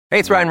Hey,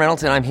 it's Ryan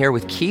Reynolds, and I'm here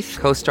with Keith,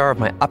 co-star of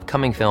my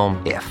upcoming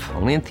film, If,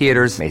 only in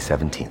theaters May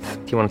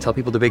 17th. Do you want to tell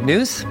people the big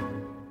news?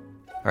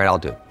 All right, I'll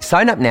do it.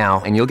 Sign up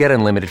now and you'll get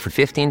unlimited for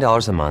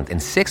 $15 a month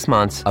and 6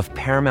 months of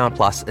Paramount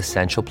Plus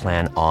Essential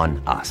Plan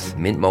on us.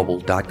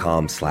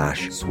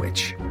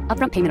 MintMobile.com/switch.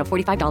 Upfront payment of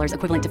 $45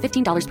 equivalent to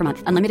 $15 per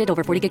month. Unlimited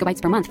over 40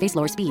 gigabytes per month. Face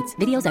lower speeds.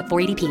 Videos at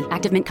 480p.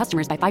 Active Mint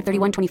customers by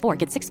 531.24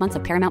 get 6 months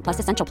of Paramount Plus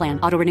Essential Plan.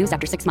 Auto renews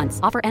after 6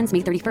 months. Offer ends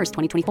May 31st,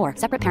 2024.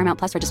 Separate Paramount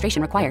Plus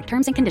registration required.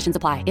 Terms and conditions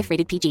apply if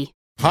rated PG.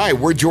 Hi,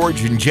 we're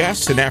George and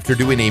Jess, and after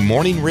doing a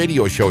morning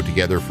radio show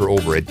together for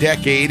over a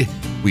decade,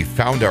 we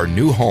found our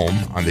new home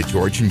on the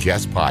George and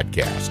Jess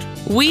podcast.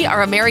 We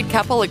are a married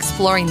couple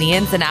exploring the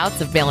ins and outs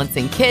of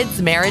balancing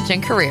kids, marriage,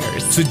 and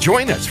careers. So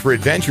join us for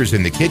adventures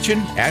in the kitchen,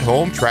 at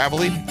home,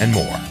 traveling, and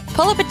more.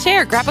 Pull up a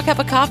chair, grab a cup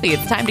of coffee.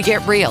 It's time to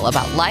get real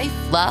about life,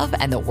 love,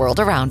 and the world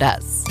around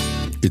us.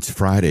 It's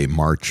Friday,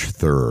 March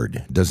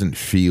 3rd. Doesn't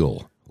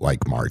feel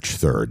like March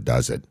 3rd,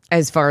 does it?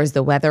 As far as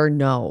the weather,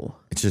 no.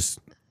 It's just,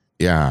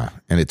 yeah,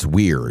 and it's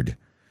weird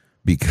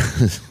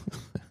because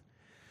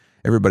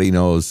everybody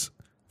knows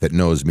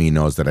me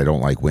knows that I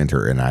don't like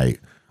winter, and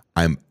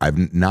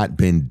I've not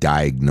been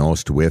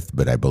diagnosed with,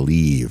 but I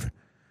believe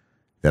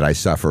that I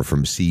suffer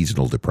from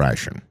seasonal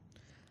depression.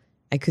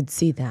 I could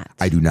see that.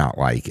 I do not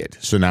like it.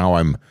 So now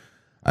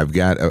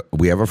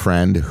we have a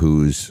friend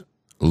who's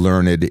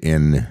learned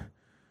in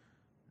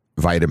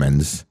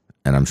vitamins,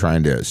 and I'm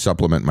trying to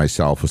supplement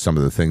myself with some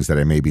of the things that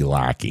I may be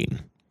lacking.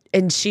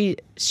 And she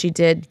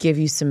did give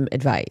you some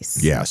advice.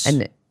 Yes.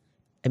 And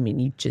I mean,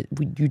 you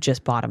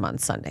just bought them on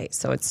Sunday,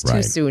 so it's too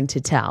Right. soon to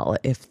tell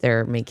if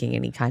they're making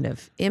any kind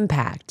of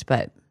impact,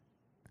 but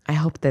I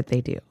hope that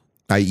they do.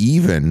 I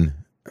even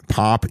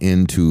pop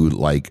into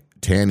like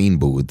tanning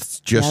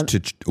booths just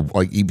to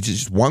like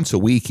just once a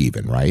week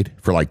even, right?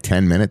 For like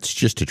 10 minutes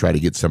just to try to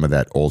get some of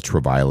that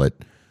ultraviolet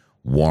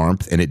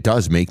warmth, and it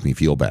does make me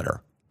feel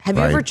better. Have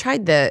you ever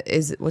tried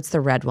what's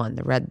the red one?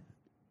 The red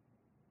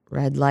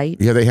light?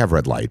 Yeah, they have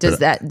red light. Does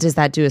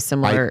that do a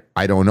similar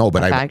I don't know,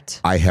 but effect?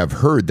 I have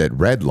heard that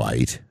red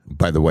light,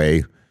 by the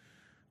way,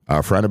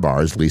 a friend of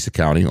ours, Lisa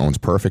County, owns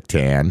Perfect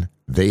Tan.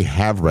 They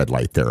have red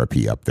light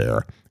therapy up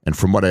there. And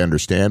from what I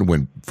understand,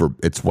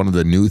 it's one of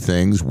the new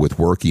things with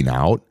working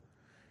out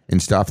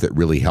and stuff that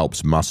really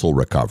helps muscle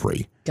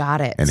recovery.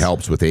 Got it. And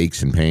helps with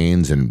aches and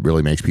pains and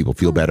really makes people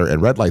feel better. And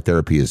red light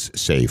therapy is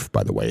safe,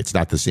 by the way. It's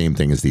not the same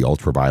thing as the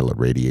ultraviolet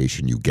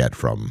radiation you get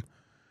from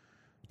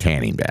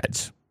tanning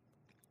beds.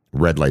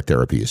 Red light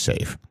therapy is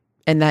safe.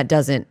 And that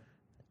doesn't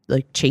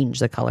like change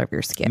the color of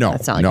your skin. No,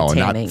 that's not like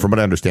tanning. From what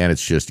I understand,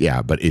 it's just,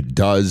 but it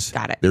does.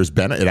 Got it.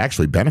 It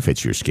actually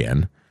benefits your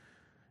skin.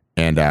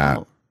 And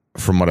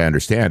from what I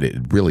understand,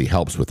 it really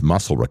helps with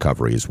muscle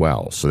recovery as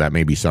well. So that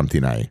may be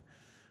something I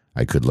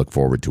could look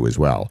forward to as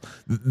well.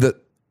 The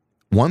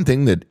one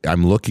thing that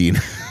I'm looking,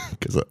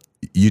 because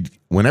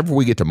whenever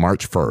we get to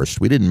March 1st,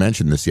 we didn't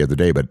mention this the other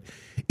day, but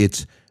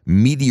it's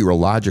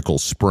meteorological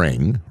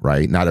spring,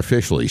 right? Not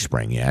officially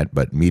spring yet,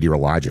 but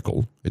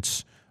meteorological.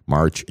 It's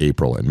March,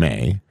 April, and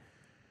May.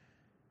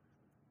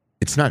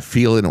 It's not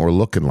feeling or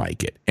looking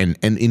like it. And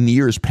in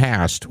years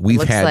past,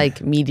 we've had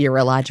like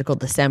meteorological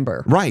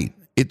December. Right.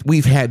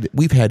 We've had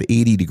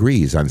 80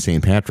 degrees on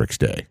St. Patrick's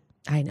Day.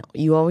 I know.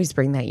 You always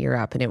bring that year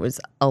up, and it was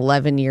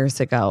 11 years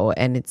ago,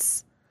 and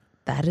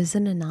that is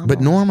an anomaly.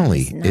 But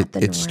normally,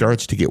 it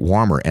starts to get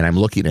warmer, and I'm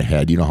looking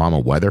ahead. You know how I'm a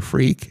weather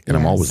freak, and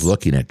I'm always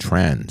looking at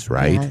trends,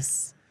 right?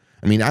 Yes.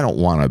 I mean, I don't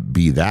want to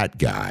be that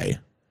guy,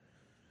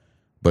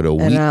 but a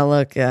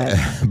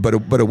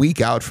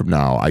week out from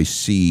now, I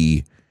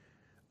see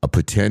a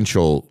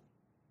potential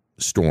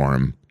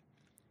storm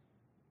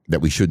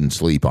that we shouldn't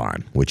sleep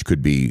on, which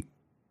could be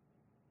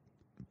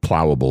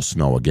plowable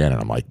snow again.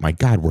 And I'm like, my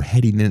God, we're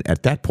heading in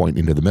at that point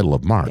into the middle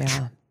of March,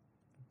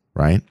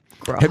 right?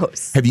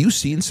 Gross. Have you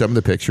seen some of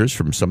the pictures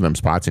from some of them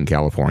spots in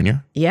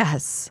California?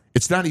 Yes.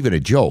 It's not even a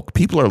joke.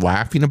 People are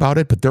laughing about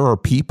it, but there are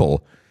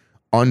people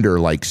under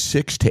like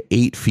 6 to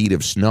 8 feet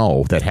of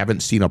snow that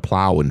haven't seen a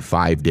plow in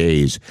 5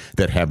 days,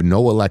 that have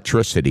no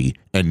electricity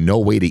and no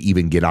way to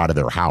even get out of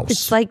their house.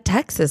 It's like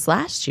Texas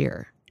last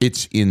year.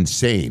 It's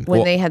insane.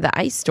 When they had the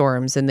ice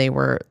storms and they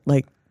were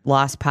like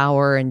lost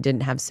power and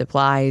didn't have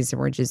supplies and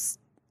were just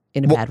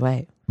in a bad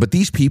way. But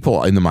these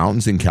people in the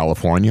mountains in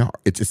California,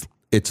 it's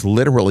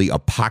literally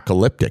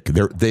apocalyptic.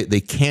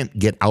 They can't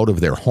get out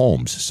of their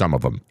homes, some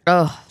of them.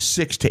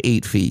 6 to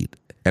 8 feet.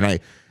 And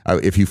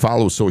if you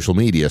follow social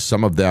media,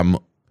 some of them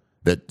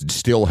that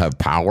still have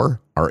power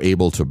are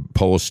able to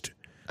post,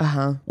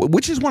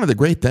 which is one of the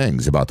great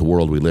things about the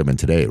world we live in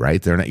today,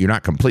 right? You're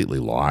not completely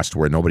lost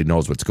where nobody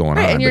knows what's going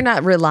on. And you're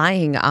not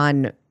relying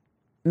on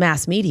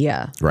mass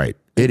media. Right.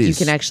 You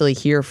can actually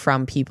hear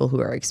from people who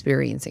are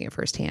experiencing it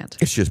firsthand.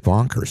 It's just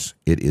bonkers.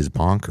 It is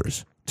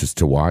bonkers just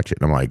to watch it.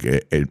 And I'm like,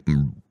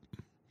 again,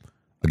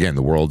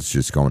 the world's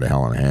just going to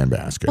hell in a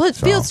handbasket. Well, it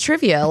feels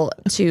trivial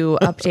to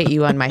update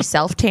you on my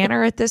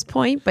self-tanner at this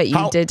point, but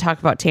you did talk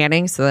about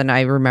tanning, so then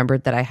I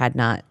remembered that I had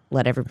not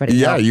let everybody know.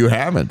 Yeah, you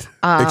haven't.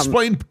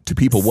 Explain to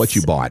people what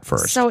you bought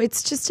first. So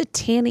it's just a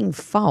tanning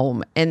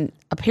foam. And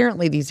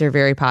apparently these are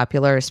very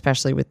popular,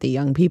 especially with the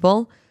young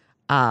people.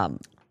 And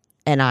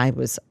I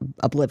was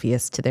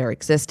oblivious to their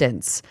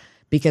existence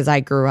because I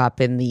grew up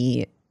in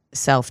the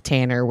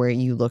self-tanner where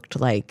you looked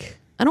like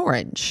an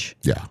orange.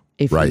 Yeah.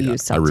 If right. you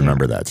use I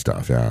remember that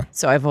stuff. Yeah.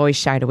 So I've always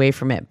shied away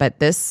from it. But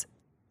this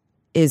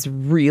is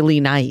really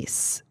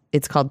nice.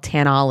 It's called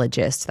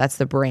Tanologist. That's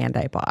the brand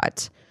I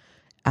bought.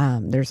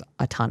 There's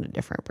a ton of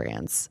different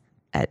brands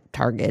at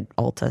Target,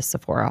 Ulta,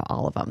 Sephora,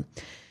 all of them.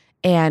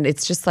 And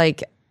it's just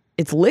like,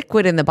 it's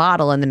liquid in the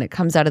bottle and then it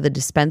comes out of the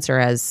dispenser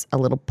as a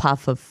little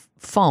puff of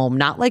foam,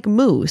 not like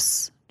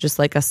mousse, just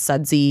like a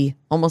sudsy,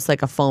 almost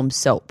like a foam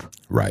soap.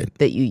 Right.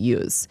 That you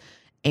use.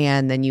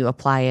 And then you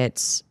apply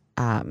it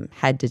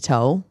head to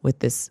toe with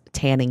this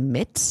tanning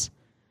mitt.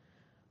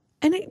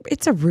 And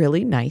it's a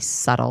really nice,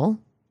 subtle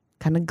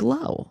kind of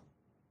glow.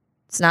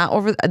 It's not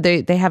over.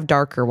 They have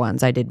darker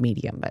ones. I did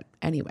medium, but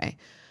anyway.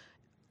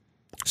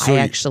 So I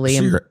actually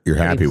am. You're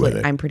happy with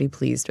it. I'm pretty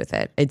pleased with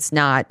it. It's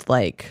not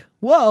like,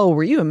 whoa,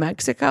 were you in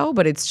Mexico?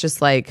 But it's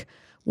just like,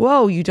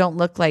 whoa, you don't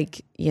look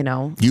like, you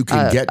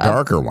can get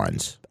darker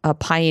ones. A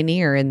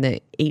pioneer in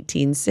the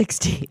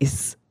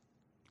 1860s.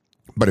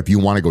 But if you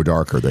want to go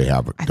darker, they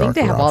have darker I think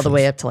they have all the options.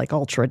 way up to like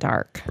ultra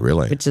dark.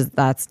 Really?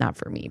 That's not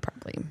for me,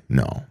 probably.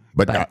 No,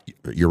 but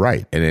you're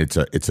right, and it's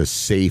a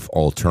safe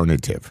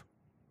alternative.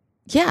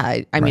 Yeah,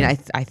 I mean,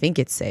 I think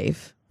it's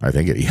safe. I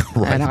think it.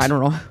 Right. I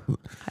don't know.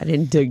 I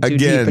didn't dig too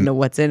deep into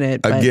what's in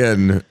it. But.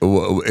 Again,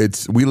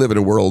 we live in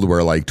a world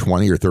where like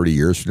 20 or 30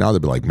 years from now, they'll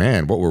be like,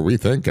 man, what were we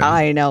thinking?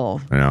 I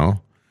know.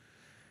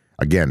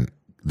 Again,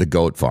 the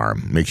goat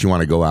farm makes you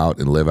want to go out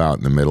and live out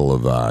in the middle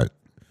of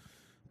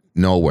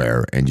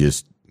nowhere and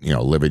just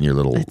live in your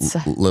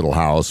little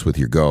house with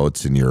your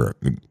goats and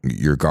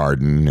your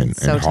garden and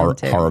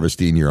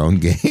harvesting your own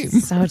game.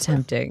 So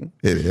tempting.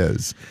 It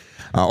is.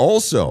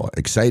 Also,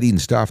 exciting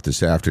stuff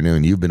this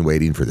afternoon. You've been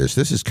waiting for this.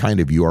 This is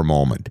kind of your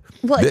moment.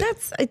 Well,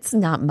 it's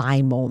not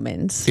my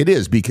moment. It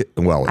is because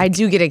I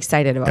do get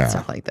excited about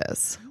stuff like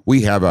this.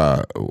 We have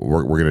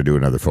we're going to do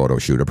another photo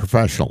shoot, a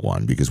professional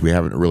one, because we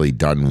haven't really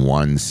done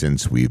one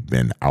since we've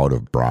been out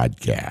of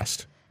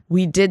broadcast.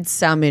 We did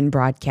some in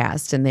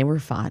broadcast and they were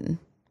fun.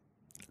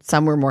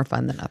 Some were more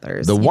fun than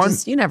others.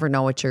 You never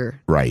know what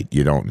you're right.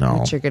 You don't know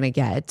what you're going to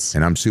get.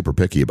 And I'm super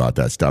picky about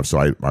that stuff. So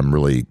I'm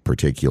really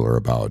particular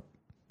about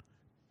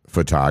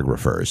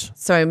photographers.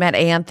 So I met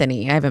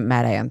Anthony. I haven't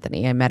met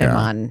Anthony. I met him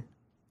on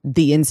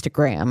the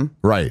Instagram.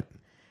 Right.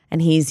 And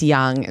he's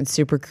young and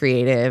super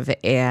creative.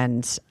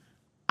 And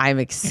I'm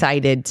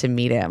excited to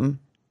meet him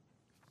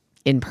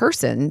in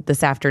person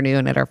this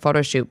afternoon at our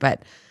photo shoot.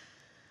 But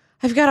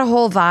I've got a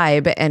whole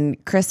vibe.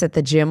 And Chris at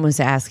the gym was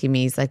asking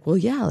me, he's like, well,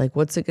 yeah, like,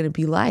 what's it going to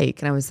be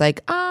like? And I was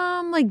like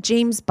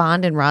James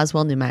Bond in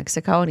Roswell, New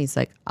Mexico. And he's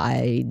like,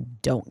 I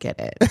don't get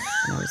it. And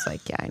I was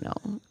like, yeah, I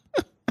know.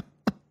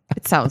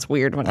 It sounds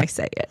weird when I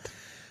say it.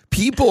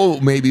 People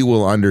maybe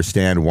will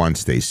understand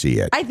once they see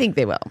it. I think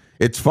they will.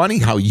 It's funny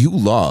how you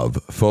love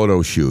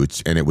photo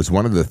shoots. And it was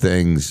one of the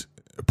things,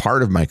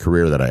 part of my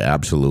career that I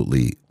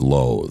absolutely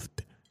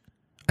loathed.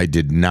 I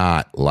did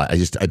not like,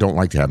 I don't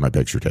like to have my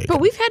picture taken. But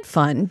we've had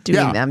fun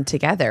doing them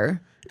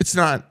together. It's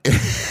not.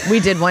 We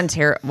did one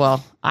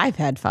well, I've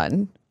had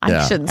fun.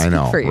 I shouldn't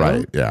speak for you.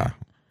 Right. Yeah.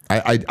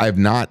 I've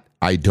not,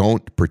 I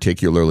don't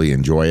particularly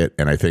enjoy it.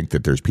 And I think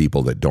that there's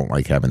people that don't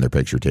like having their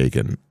picture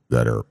taken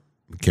that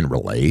can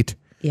relate.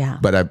 Yeah.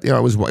 But it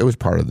was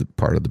part of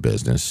the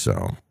business.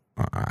 So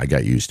I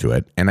got used to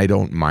it and I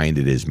don't mind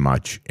it as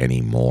much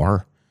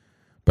anymore,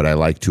 but I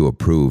like to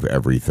approve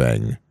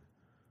everything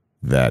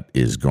that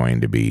is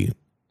going to be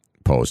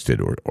posted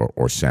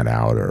or sent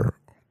out or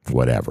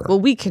whatever.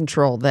 Well, we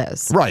control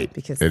this. Right.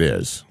 Because it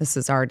is. This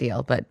is our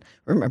deal. But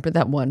remember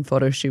that one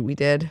photo shoot we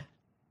did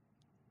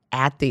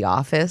at the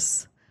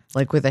office?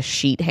 Like with a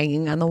sheet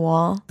hanging on the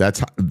wall. That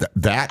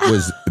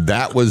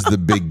was the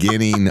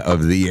beginning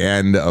of the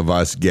end of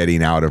us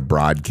getting out of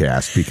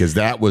broadcast because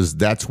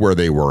that's where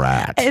they were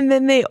at. And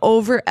then they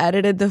over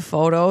edited the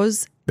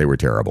photos. They were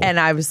terrible.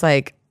 And I was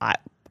like,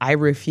 I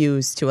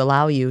refuse to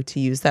allow you to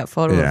use that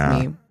photo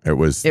of me. It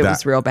was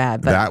real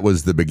bad. But that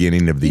was the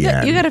beginning of the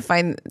end. You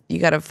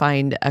got to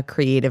find a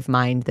creative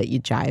mind that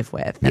you jive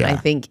with, and I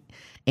think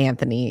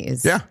Anthony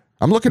is. Yeah,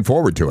 I'm looking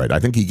forward to it. I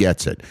think he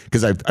gets it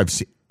because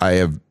I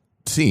have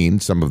seen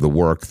some of the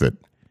work that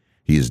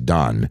he has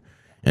done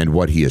and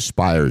what he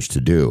aspires to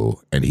do,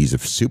 and he's a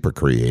super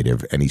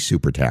creative and he's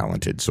super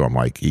talented. So I'm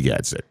like, he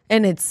gets it,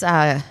 and it's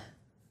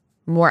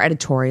more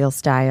editorial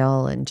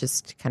style and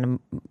just kind of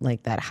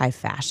like that high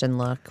fashion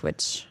look,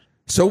 which.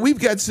 So we've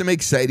got some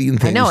exciting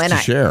things to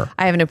share.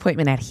 I have an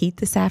appointment at Heat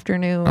this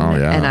afternoon,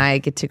 yeah. And I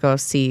get to go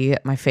see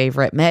my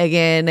favorite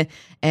Megan,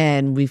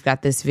 and we've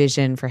got this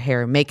vision for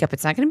hair and makeup.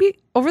 It's not going to be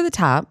over the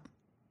top.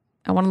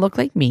 I want to look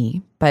like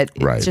me, but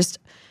it's just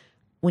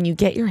when you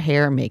get your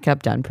hair and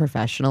makeup done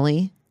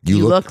professionally,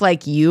 you look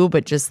like you,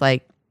 but just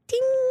like ding,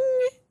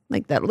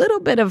 like that little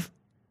bit of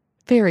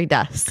fairy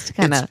dust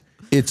kind of.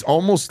 It's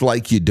almost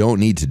like you don't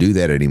need to do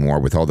that anymore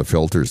with all the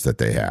filters that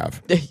they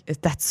have.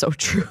 That's so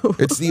true.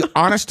 It's the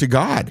honest to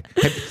God.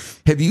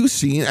 Have you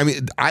seen? I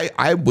mean,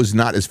 I was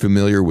not as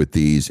familiar with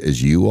these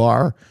as you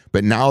are,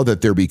 but now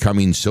that they're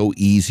becoming so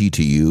easy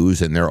to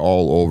use and they're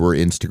all over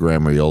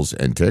Instagram Reels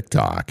and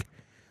TikTok,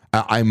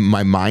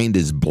 my mind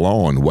is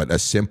blown what a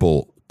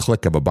simple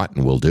click of a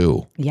button will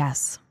do.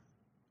 Yes.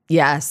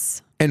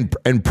 And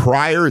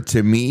prior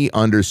to me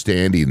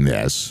understanding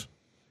this,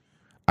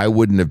 I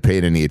wouldn't have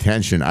paid any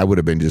attention. I would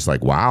have been just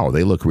like, wow,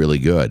 they look really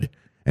good.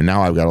 And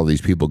now I've got all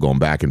these people going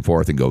back and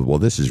forth and go, well,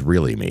 this is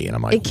really me. And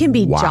I'm like, it can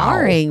be wow.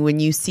 jarring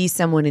when you see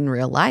someone in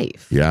real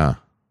life. Yeah.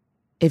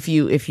 If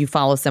you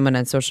follow someone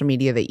on social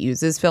media that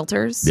uses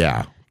filters.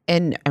 Yeah.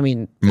 And I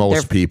mean,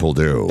 most people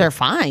do. They're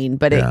fine,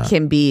 but it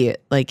can be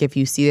like if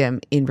you see them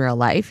in real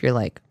life, you're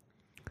like,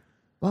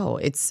 whoa,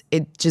 it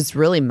just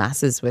really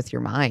messes with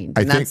your mind.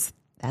 And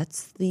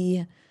that's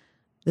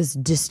this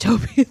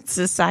dystopian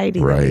society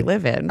that we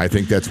live in. I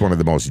think that's one of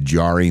the most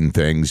jarring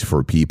things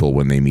for people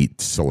when they meet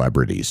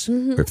celebrities,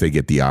 if they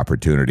get the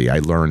opportunity. I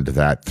learned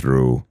that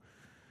through,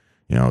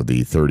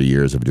 the 30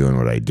 years of doing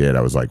what I did.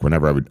 I was like,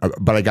 whenever I would,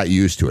 but I got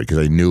used to it because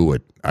I knew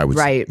it. I was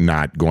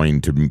not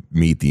going to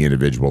meet the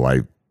individual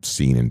I've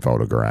seen in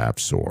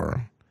photographs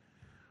or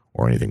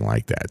anything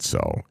like that.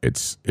 So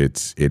it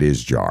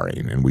is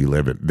jarring, and we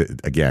live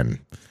it again.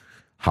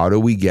 How do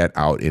we get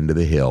out into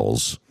the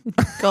hills?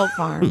 Goat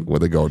farm.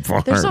 With a goat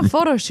farm. There's no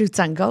photo shoots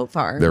on goat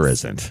farms. There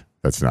isn't.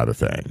 That's not a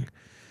thing.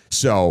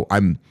 So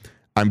I'm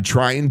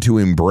trying to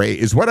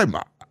embrace what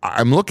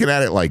I'm looking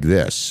at it like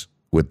this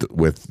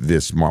with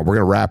this. We're going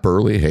to wrap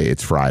early. Hey,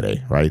 it's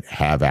Friday, right?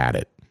 Have at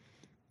it.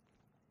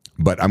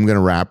 But I'm going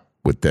to wrap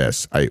with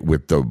this.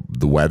 With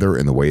the weather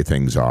and the way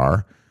things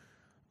are.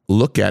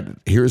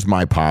 Here's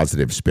my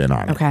positive spin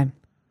on it. Okay.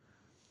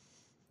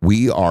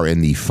 We are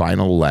in the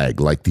final leg,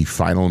 like the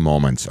final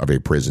moments of a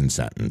prison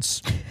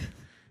sentence.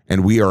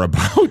 And we are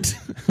about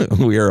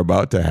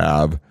to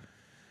have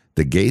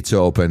the gates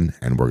open,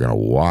 and we're going to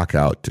walk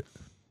out,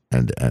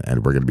 and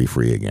we're going to be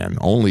free again.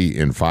 Only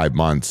in 5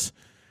 months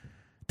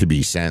to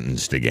be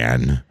sentenced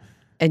again.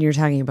 And you're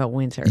talking about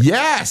winter.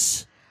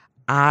 Yes.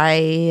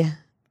 Why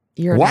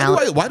do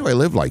I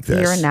live like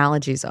this? Your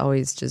analogies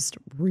always just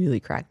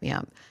really crack me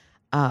up.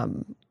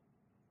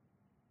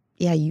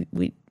 You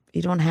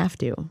don't have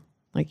to.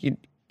 Like you.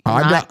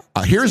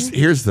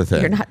 Here's the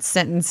thing. You're not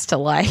sentenced to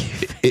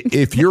life.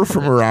 If you're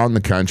from around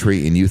the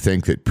country and you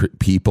think that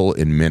people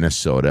in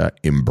Minnesota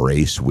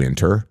embrace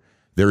winter,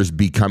 there's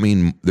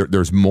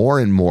more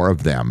and more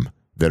of them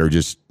that are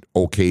just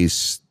okay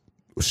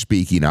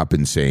speaking up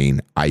and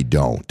saying, I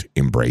don't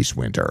embrace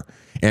winter.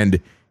 And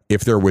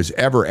if there was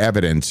ever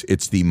evidence,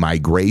 it's the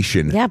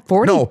migration. Yeah,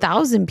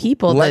 40,000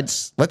 people.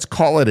 Let's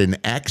call it an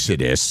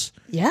exodus.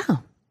 Yeah.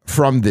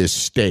 From this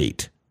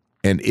state.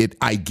 And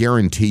I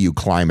guarantee you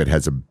climate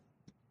has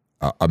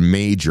a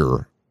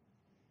major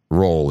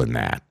role in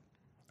that.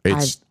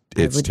 It's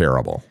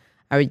terrible.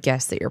 I would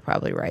guess that you're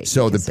probably right.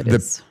 So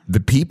the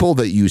people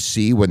that you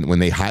see when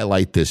they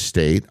highlight this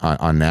state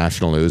on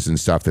national news and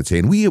stuff that's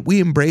saying we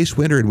embrace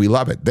winter and we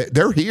love it.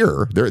 They're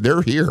here.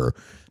 They're here.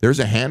 There's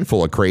a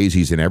handful of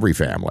crazies in every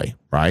family,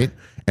 right?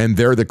 And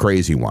they're the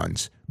crazy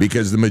ones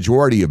because the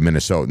majority of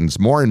Minnesotans,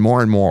 more and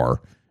more and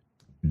more,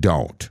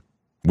 don't.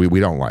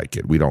 We don't like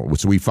it. We don't.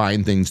 So we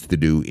find things to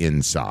do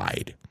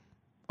inside.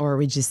 Or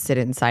we just sit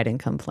inside and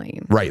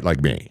complain. Right,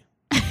 like me.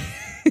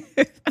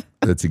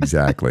 That's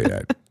exactly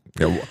it.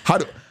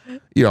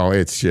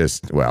 It's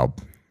just, I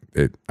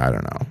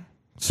don't know.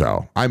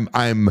 So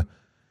I'm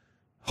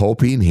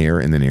hoping here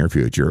in the near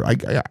future,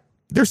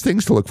 there's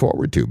things to look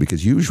forward to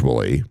because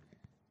usually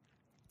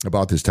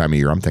about this time of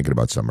year, I'm thinking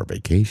about summer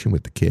vacation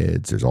with the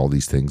kids. There's all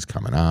these things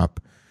coming up.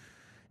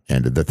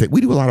 And we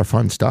do a lot of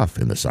fun stuff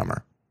in the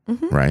summer.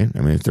 Mm-hmm. Right?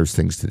 I mean, there's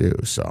things to do.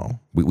 So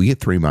we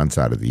get 3 months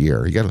out of the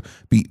year. You got to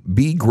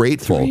be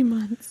grateful. 3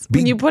 months.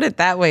 When you put it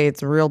that way,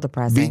 it's real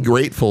depressing. Be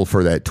grateful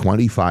for that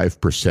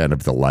 25%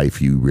 of the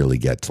life you really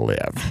get to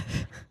live.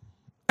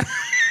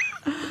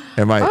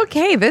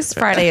 Okay, this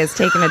Friday has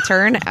taken a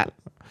turn.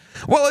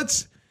 Well,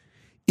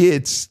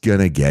 it's going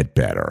to get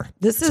better.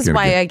 This is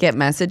why I get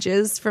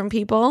messages from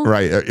people.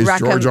 Right. Is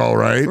George all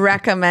right?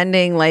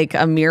 Recommending like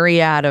a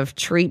myriad of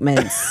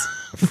treatments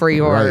for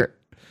your right.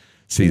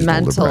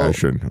 Seasonal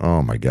depression.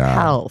 Oh my God.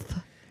 Health.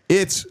 Do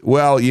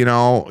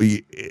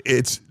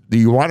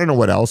you want to know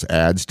what else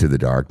adds to the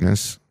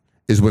darkness?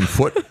 Is when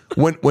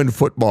when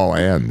football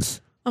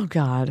ends. Oh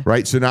God.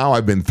 Right. So now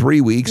I've been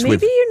 3 weeks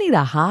Maybe you need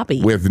a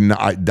hobby.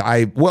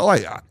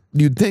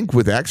 You'd think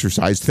with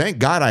exercise, thank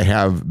God I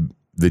have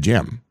the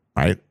gym,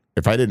 right?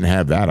 If I didn't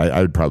have that, I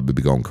would probably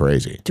be going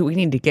crazy. Do we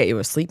need to get you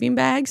a sleeping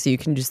bag so you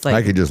can just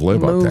I could just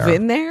live move up there.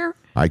 In there?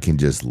 I can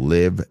just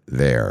live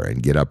there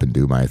and get up and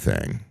do my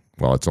thing.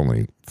 Well, it's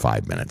only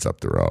 5 minutes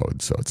up the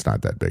road, so it's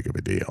not that big of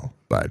a deal.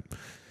 But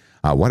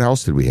what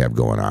else did we have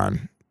going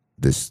on?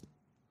 That's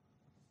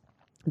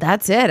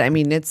it. I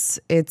mean,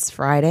 it's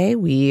Friday.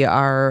 We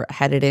are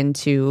headed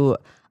into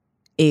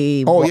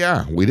we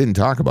didn't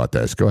talk about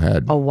this. Go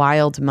ahead. A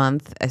wild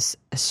month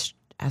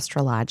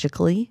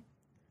astrologically.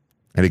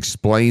 And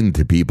explain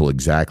to people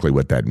exactly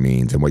what that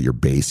means and what you're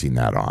basing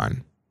that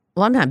on.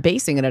 Well, I'm not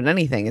basing it on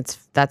anything. It's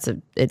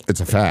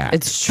a fact.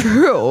 It's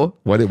true.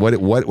 What?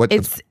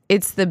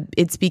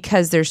 It's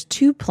because there's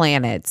two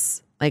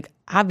planets. Like,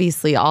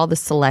 obviously, all the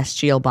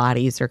celestial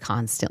bodies are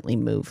constantly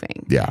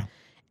moving. Yeah.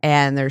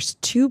 And there's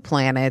two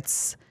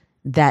planets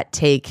that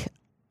take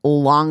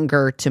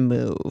longer to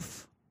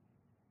move,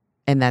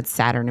 and that's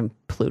Saturn and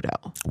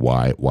Pluto.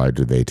 Why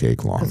do they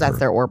take longer? Because that's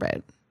their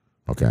orbit.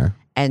 Okay.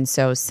 And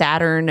so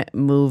Saturn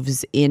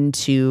moves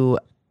into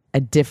a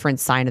different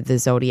sign of the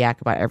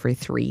zodiac about every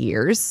 3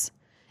 years,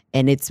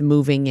 and it's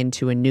moving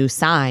into a new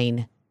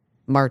sign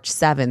March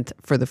 7th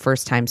for the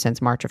first time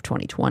since March of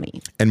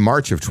 2020. And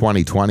March of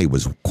 2020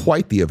 was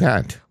quite the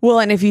event. Well,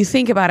 and if you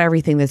think about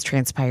everything that's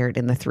transpired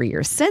in the 3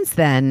 years since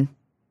then,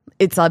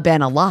 it's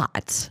been a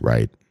lot.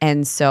 Right.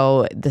 And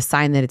so the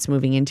sign that it's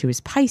moving into is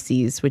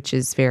Pisces, which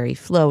is very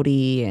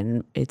floaty,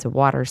 and it's a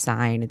water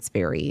sign. It's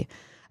very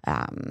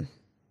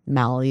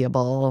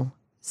malleable.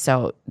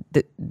 So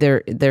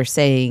they're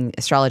saying,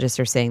 astrologists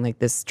are saying, like,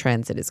 this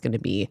transit is going to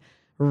be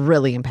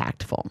really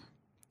impactful,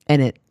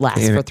 and it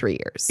lasts for 3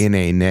 years. In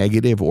a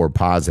negative or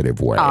positive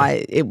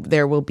way?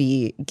 There will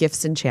be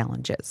gifts and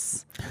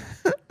challenges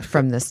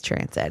from this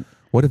transit.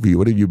 What have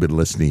you been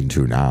listening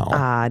to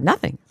now?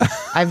 Nothing.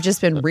 I've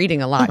just been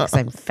reading a lot because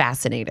I'm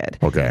fascinated.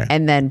 Okay.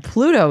 And then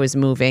Pluto is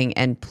moving,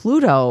 and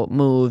Pluto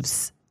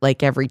moves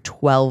like every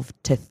 12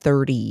 to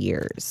 30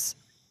 years.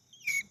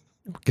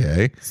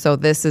 Okay. So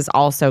this is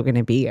also going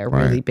to be a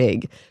really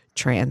big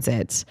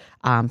transit.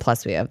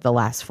 Plus, we have the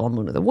last full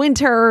moon of the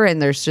winter,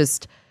 and there's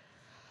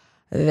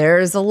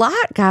a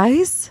lot,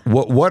 guys.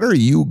 What are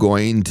you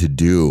going to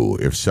do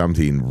if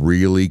something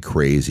really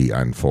crazy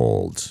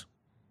unfolds?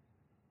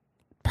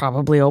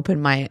 Probably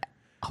open my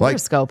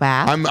horoscope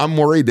app. I'm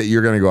worried that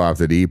you're going to go off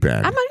the deep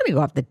end. I'm not going to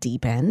go off the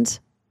deep end.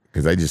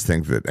 Because I just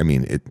think that,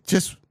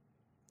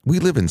 we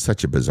live in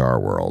such a bizarre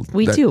world.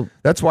 We do.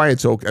 That's why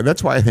it's okay.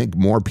 That's why I think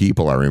more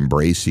people are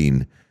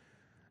embracing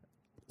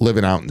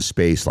living out in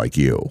space like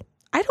you.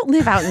 I don't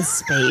live out in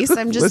space.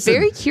 I'm just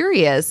very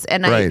curious.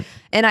 And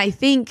I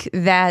think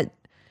that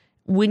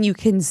when you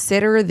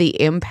consider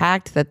the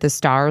impact that the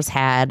stars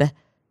had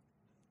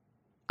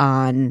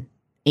on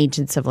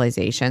ancient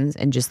civilizations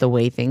and just the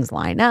way things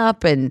line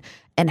up and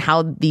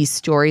how these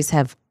stories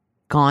have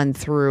gone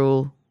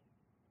through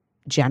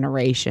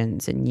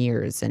generations and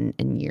years and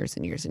years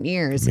and years and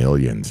years.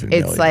 Millions and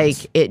it's millions.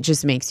 Like, it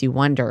just makes you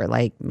wonder,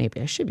 like, maybe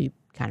I should be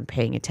kind of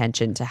paying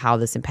attention to how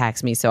this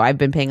impacts me. So I've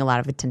been paying a lot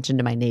of attention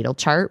to my natal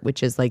chart,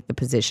 which is like the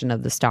position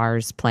of the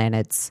stars,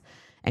 planets,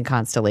 and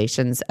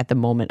constellations at the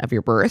moment of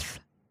your birth.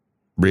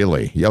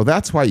 Really?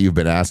 That's why you've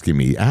been asking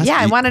me.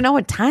 I want to know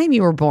what time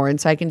you were born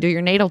so I can do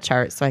your natal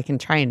chart so I can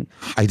try and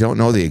I don't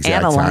know the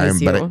exact time,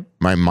 you. but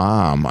my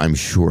mom, I'm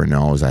sure,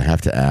 knows. I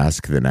have to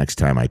ask the next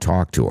time I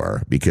talk to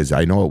her because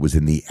I know it was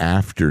in the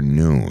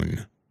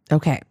afternoon.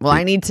 Okay. Well,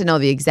 I need to know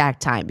the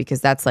exact time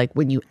because that's like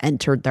when you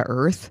entered the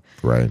earth.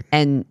 Right.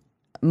 And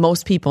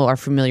most people are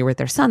familiar with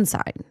their sun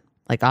sign.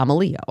 Like, I'm a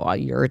Leo,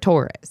 you're a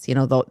Taurus.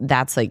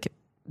 That's like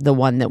the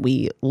one that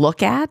we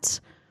look at,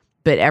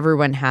 but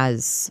everyone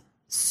has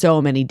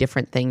so many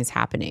different things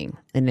happening,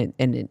 and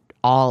it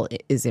all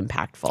is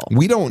impactful.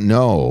 We don't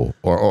know,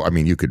 or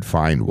you could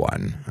find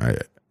one,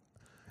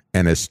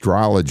 an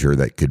astrologer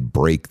that could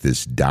break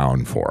this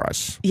down for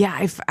us.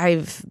 Yeah,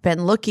 I've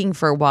been looking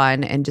for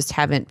one and just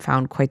haven't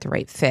found quite the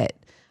right fit,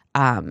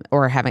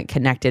 or haven't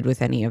connected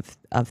with any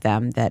of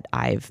them that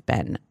I've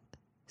been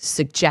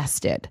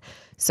suggested.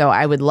 So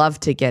I would love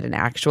to get an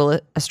actual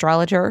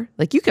astrologer.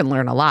 Like, you can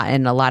learn a lot,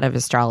 and a lot of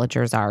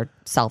astrologers are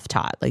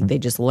self-taught. Like, they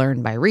just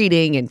learn by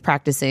reading and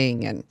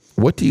practicing. And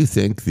what do you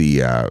think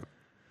the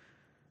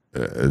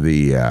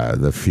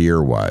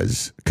fear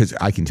was? Because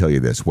I can tell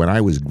you this: when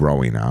I was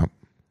growing up,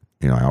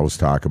 I always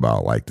talk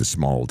about like the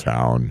small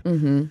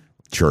town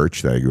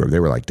church that I grew up.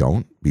 They were like,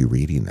 "Don't be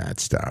reading that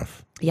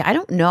stuff." Yeah, I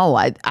don't know.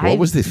 What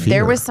was the fear?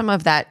 There was some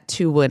of that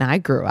too when I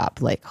grew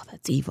up. Like, oh,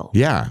 that's evil.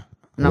 Yeah.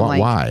 And I'm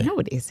like, why? No,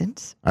 it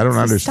isn't. I don't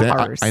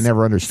understand. I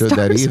never understood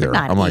that either.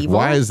 I'm like, evil.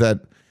 Why is that?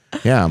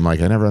 Yeah, I'm like,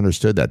 I never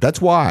understood that.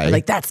 That's why.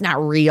 Like, that's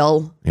not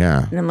real.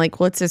 Yeah. And I'm like,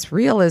 well, it's as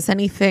real as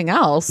anything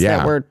else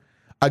that we're.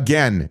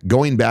 Again,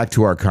 going back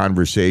to our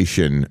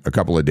conversation a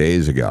couple of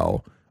days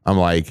ago, I'm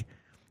like,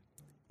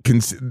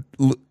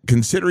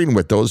 considering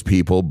what those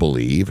people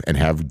believe and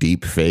have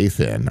deep faith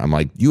in, I'm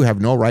like, you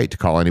have no right to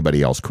call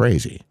anybody else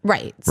crazy.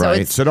 Right.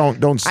 So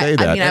don't say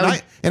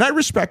that. I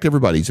respect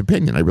everybody's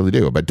opinion. I really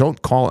do. But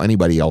don't call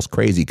anybody else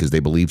crazy because they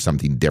believe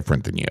something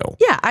different than you.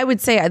 Yeah, I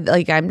would say,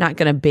 like, I'm not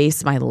going to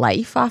base my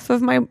life off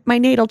of my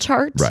natal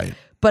chart. Right.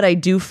 But I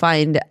do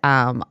find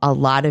a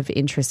lot of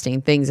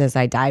interesting things as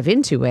I dive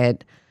into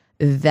it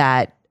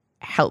that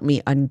help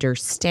me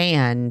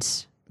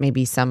understand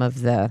maybe some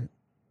of the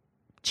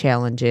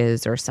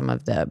challenges or some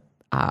of the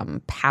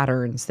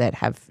patterns that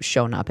have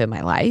shown up in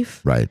my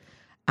life. Right.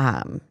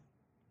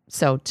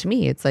 So to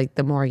me, it's like,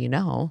 the more you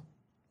know,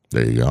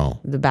 there you go,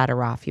 the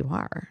better off you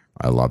are.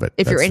 I love it.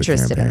 If you're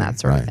interested in that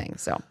sort of thing.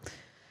 So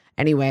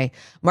Anyway,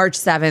 March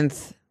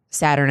 7th,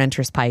 Saturn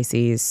enters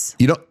Pisces.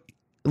 You know,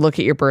 Look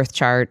at your birth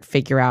chart,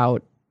 figure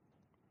out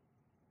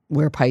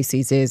where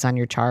Pisces is on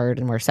your chart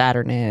and where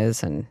Saturn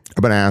is. And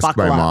I'm going to ask my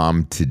buckle up.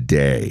 mom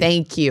today.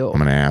 Thank you. I'm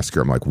going to ask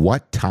her, I'm like,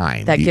 what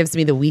time? That gives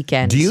me the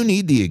weekend. Do you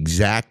need the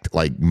exact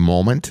like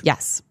moment?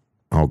 Yes.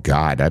 Oh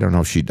God, I don't know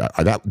if she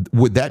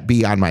would that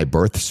be on my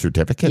birth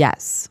certificate?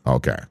 Yes.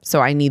 Okay. So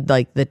I need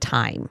like the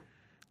time,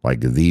 Like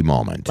the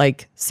moment.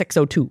 like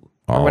 6:02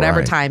 or All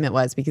whatever right. time it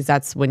was, because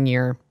that's when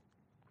your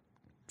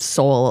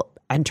soul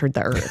entered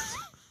the earth.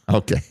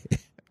 Okay.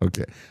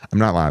 Okay. I'm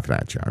not laughing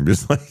at you. I'm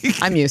just like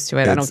I'm used to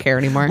it. I don't care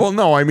anymore. Well,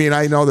 no, I mean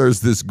I know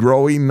there's this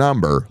growing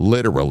number,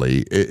 literally.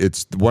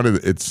 It's one of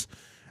the, it's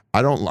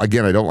I don't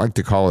like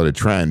to call it a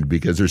trend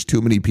because there's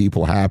too many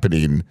people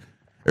happening.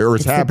 Or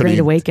it's the happening. Great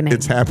Awakening.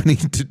 It's happening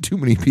to too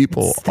many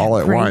people all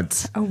at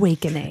once.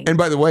 Awakening. And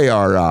by the way,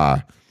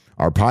 our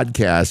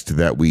podcast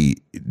that we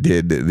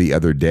did the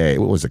other day,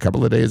 what was it, a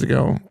couple of days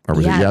ago? Or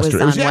was it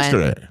yesterday? It was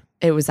yesterday.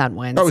 It was on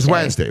Wednesday. Oh, it was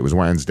Wednesday. It was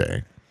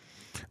Wednesday.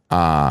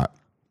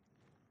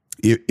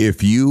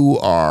 If you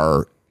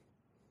are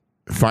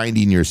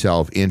finding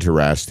yourself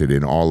interested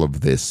in all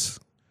of this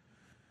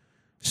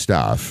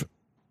stuff,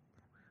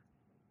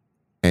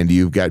 and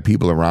you've got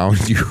people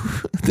around you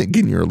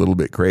thinking you're a little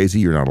bit crazy,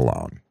 you're not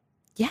alone.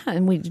 Yeah,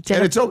 and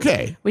It's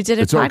okay. We did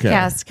a It's okay.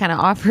 podcast kind of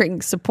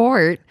offering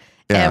support,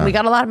 Yeah. and we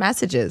got a lot of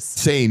messages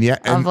Saying, yeah.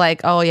 of like,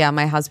 oh yeah,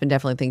 my husband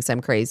definitely thinks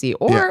I'm crazy.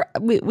 Or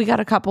we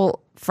got a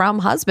couple from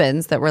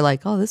husbands that were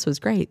like, oh, this was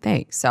great,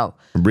 thanks. So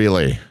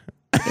really?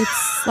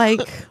 it's like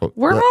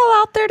we're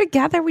all out there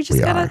together. We just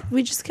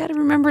gotta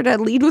remember to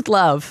lead with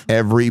love.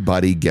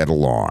 Everybody get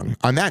along.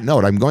 On that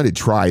note, I'm going to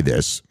try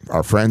this.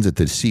 Our friends at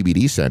the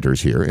CBD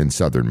centers here in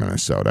southern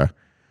Minnesota,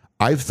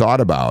 I've thought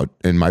about,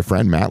 and my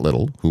friend Matt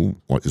Little, who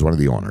is one of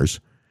the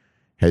owners,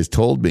 has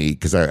told me,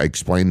 because I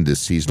explained this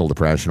seasonal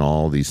depression,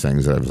 all these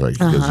things, I was like, he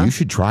goes, you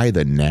should try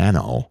the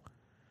nano.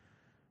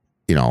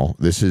 You know,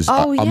 this is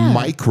a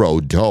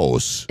micro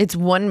dose. It's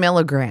 1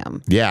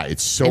 milligram. Yeah,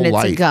 it's so And it's a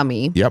light.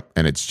 gummy. Yep,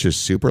 and it's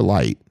just super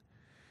light.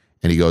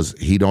 And he goes,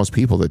 he knows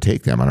people that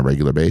take them on a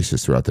regular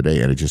basis throughout the day,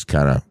 and it just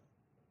kind of,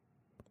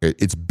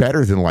 it's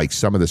better than like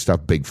some of the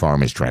stuff Big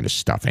Pharma is trying to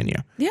stuff in you.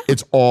 Yeah.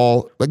 It's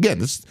all,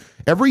 again,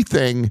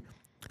 everything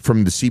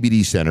from the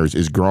CBD centers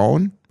is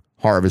grown,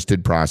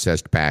 harvested,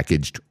 processed,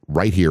 packaged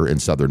right here in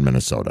southern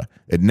Minnesota.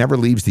 It never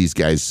leaves these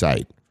guys'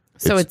 sight.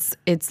 So it's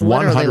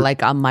literally 100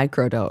 like a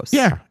microdose.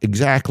 Yeah,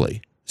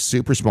 exactly.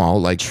 Super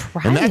small,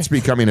 and that's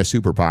becoming a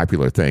super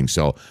popular thing.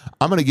 So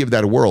I'm going to give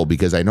that a whirl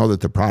because I know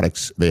that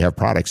they have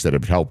products that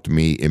have helped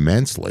me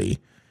immensely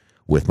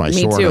with my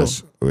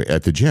soreness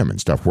at the gym and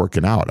stuff,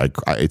 working out.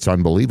 It's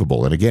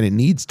unbelievable. And again, it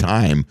needs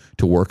time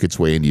to work its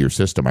way into your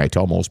system. I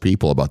tell most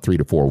people about 3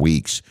 to 4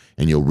 weeks,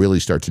 and you'll really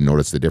start to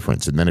notice the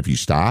difference. And then if you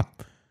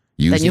stop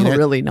using then you'll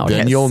really notice.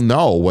 Then you'll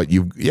know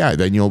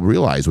then you'll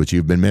realize what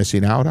you've been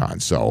missing out on.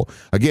 So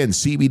again,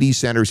 CBD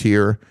centers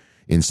here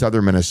in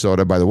southern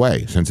Minnesota. By the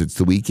way, since it's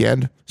the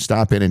weekend,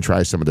 stop in and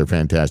try some of their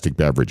fantastic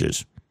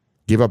beverages.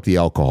 Give up the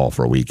alcohol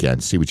for a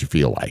weekend. See what you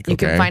feel like. You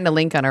can find a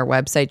link on our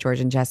website,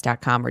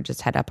 georgeandjess.com, or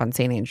just head up on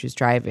St. Andrews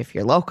Drive if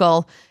you're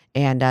local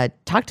and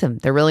talk to them.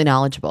 They're really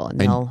knowledgeable, and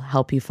they'll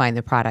help you find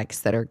the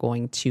products that are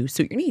going to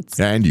suit your needs.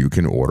 And you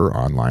can order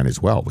online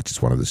as well, which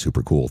is one of the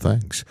super cool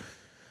things.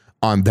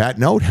 On that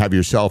note, have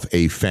yourself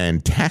a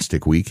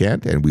fantastic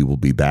weekend, and we will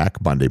be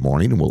back Monday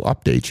morning, and we'll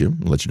update you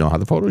and let you know how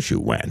the photo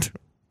shoot went.